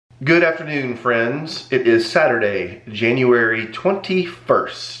Good afternoon, friends. It is Saturday, January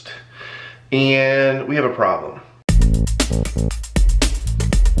 21st, and we have a problem.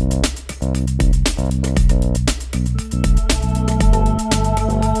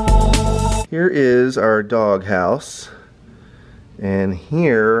 Here is our dog house, and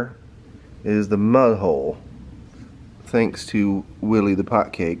here is the mud hole, thanks to Willie the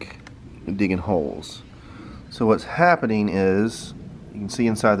Potcake digging holes. So what's happening is, you can see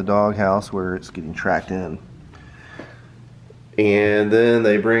inside the dog house where it's getting tracked in. And then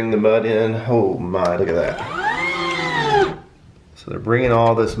they bring the mud in. Oh my, look at that. So they're bringing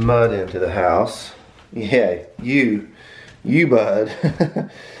all this mud into the house. Yeah, you bud.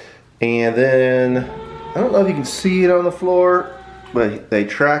 And then, I don't know if you can see it on the floor, but they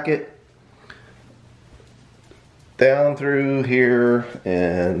track it down through here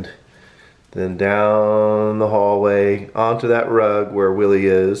and then down the hallway onto that rug where Willie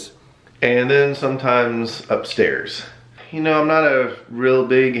is, and then sometimes upstairs. You know, I'm not a real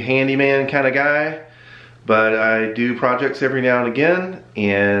big handyman kind of guy, but I do projects every now and again,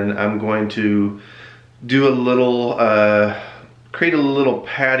 and I'm going to do a little, create a little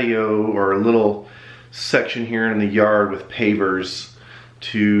patio or a little section here in the yard with pavers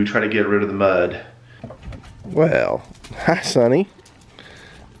to try to get rid of the mud. Well, hi Sonny.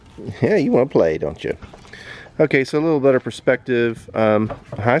 Yeah, you want to play, don't you? Okay, so a little better perspective.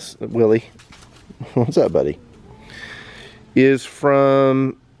 Hi, Willie. What's up, buddy?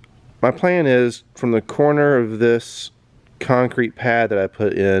 My plan is from the corner of this concrete pad that I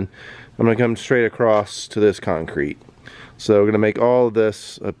put in, I'm going to come straight across to this concrete. So we're going to make all of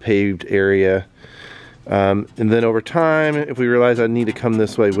this a paved area. And then over time, if we realize I need to come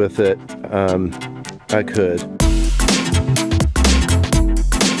this way with it, I could.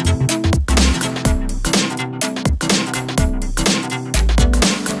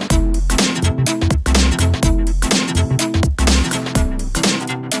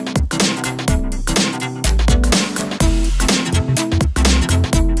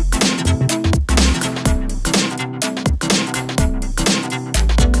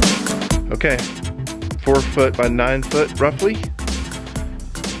 Okay, 4 foot by 9 foot roughly.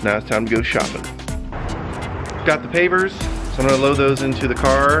 Now it's time to go shopping. Got the pavers, so I'm gonna load those into the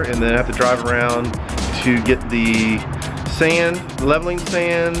car and then have to drive around to get the sand, leveling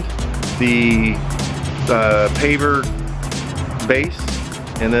sand, the paver base,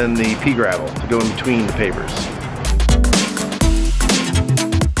 and then the pea gravel to go in between the pavers.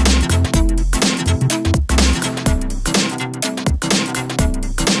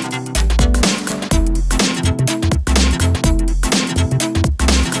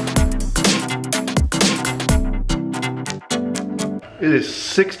 It is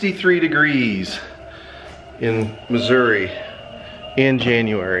 63 degrees in Missouri in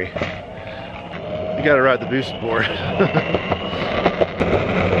January. You gotta ride the boosted board.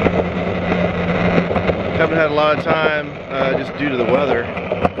 Haven't had a lot of time just due to the weather.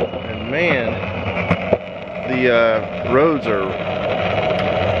 And man, the roads are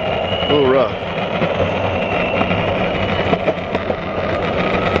a little rough.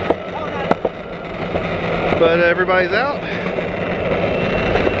 But everybody's out.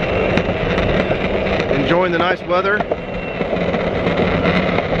 Enjoying the nice weather.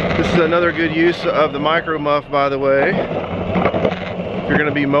 This is another good use of the micro muff, by the way. If you're going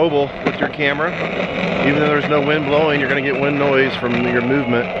to be mobile with your camera, even though there's no wind blowing, you're going to get wind noise from your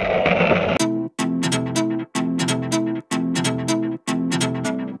movement.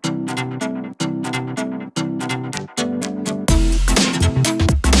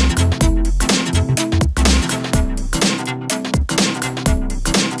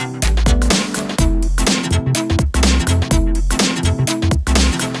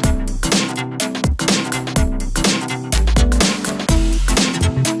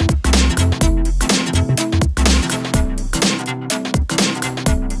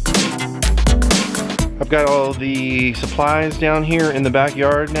 Got all the supplies down here in the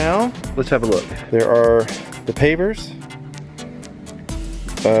backyard now. Let's have a look. There are the pavers,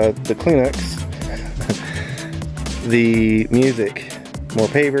 the Kleenex, the music, more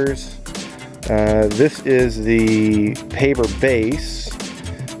pavers. This is the paver base.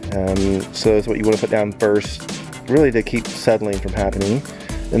 So it's what you want to put down first, really to keep settling from happening.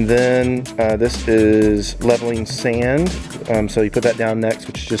 And then this is leveling sand. So you put that down next,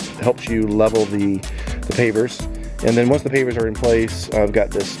 which just helps you level the pavers. And then once the pavers are in place, I've got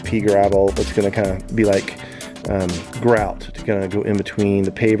this pea gravel that's going to kind of be like grout to kind of go in between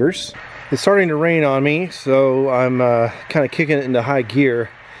the pavers. It's starting to rain on me, so I'm kind of kicking it into high gear.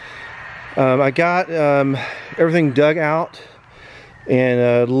 I got everything dug out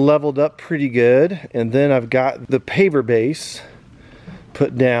and leveled up pretty good. And then I've got the paver base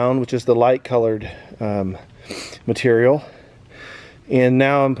put down, which is the light colored material. And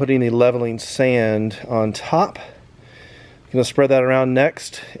now I'm putting the leveling sand on top. I'm gonna spread that around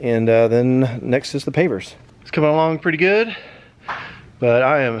next, and then next is the pavers. It's coming along pretty good, but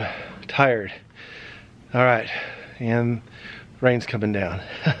I am tired. All right, and rain's coming down.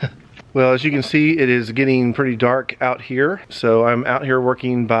 Well, as you can see, it is getting pretty dark out here. So I'm out here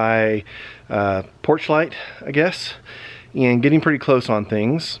working by porch light, I guess, and getting pretty close on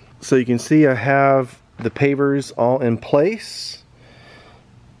things. So you can see I have the pavers all in place.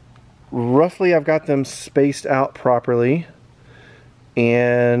 Roughly, I've got them spaced out properly.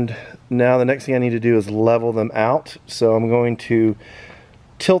 And now the next thing I need to do is level them out. So I'm going to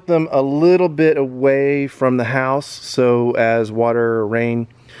tilt them a little bit away from the house, so as water or rain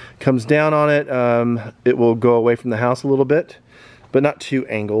comes down on it, it will go away from the house a little bit, but not too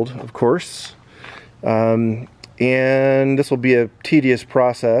angled, of course. And this will be a tedious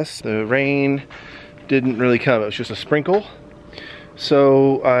process. The rain didn't really come, it was just a sprinkle.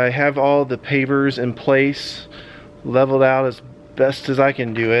 So I have all the pavers in place, leveled out as best as I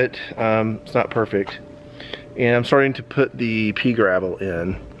can do it. It's not perfect. And I'm starting to put the pea gravel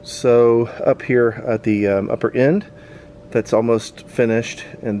in. So up here at the upper end, that's almost finished,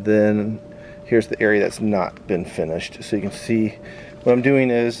 and then here's the area that's not been finished. So you can see what I'm doing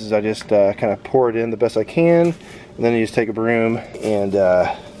is I just kind of pour it in the best I can, and then you just take a broom and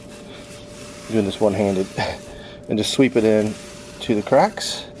doing this one-handed and just sweep it in to the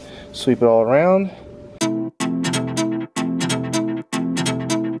cracks, sweep it all around.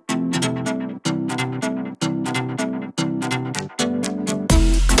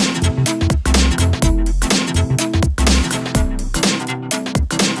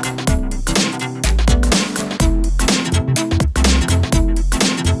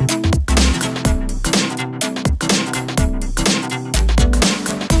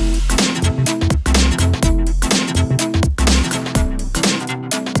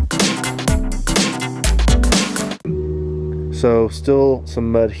 So still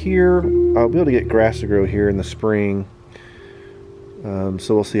some mud here. I'll be able to get grass to grow here in the spring.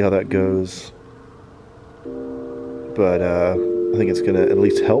 So we'll see how that goes. But I think it's gonna at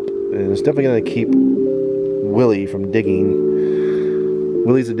least help. And it's definitely gonna keep Willie from digging.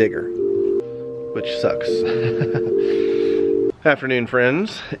 Willie's a digger, which sucks. Afternoon,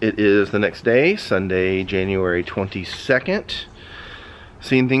 friends. It is the next day, Sunday, January 22nd.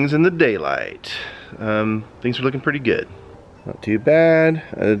 Seeing things in the daylight. Things are looking pretty good. Not too bad.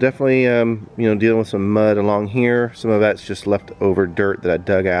 Definitely, you know, dealing with some mud along here. Some of that's just leftover dirt that I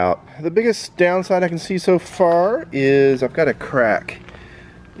dug out. The biggest downside I can see so far is I've got a crack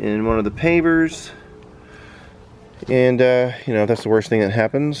in one of the pavers. And, you know, if that's the worst thing that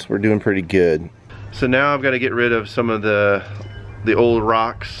happens, we're doing pretty good. So now I've got to get rid of some of the old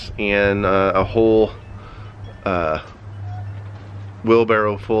rocks and a whole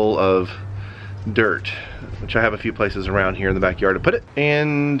wheelbarrow full of dirt, which I have a few places around here in the backyard to put it.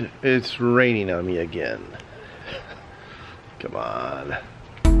 And it's raining on me again. Come on.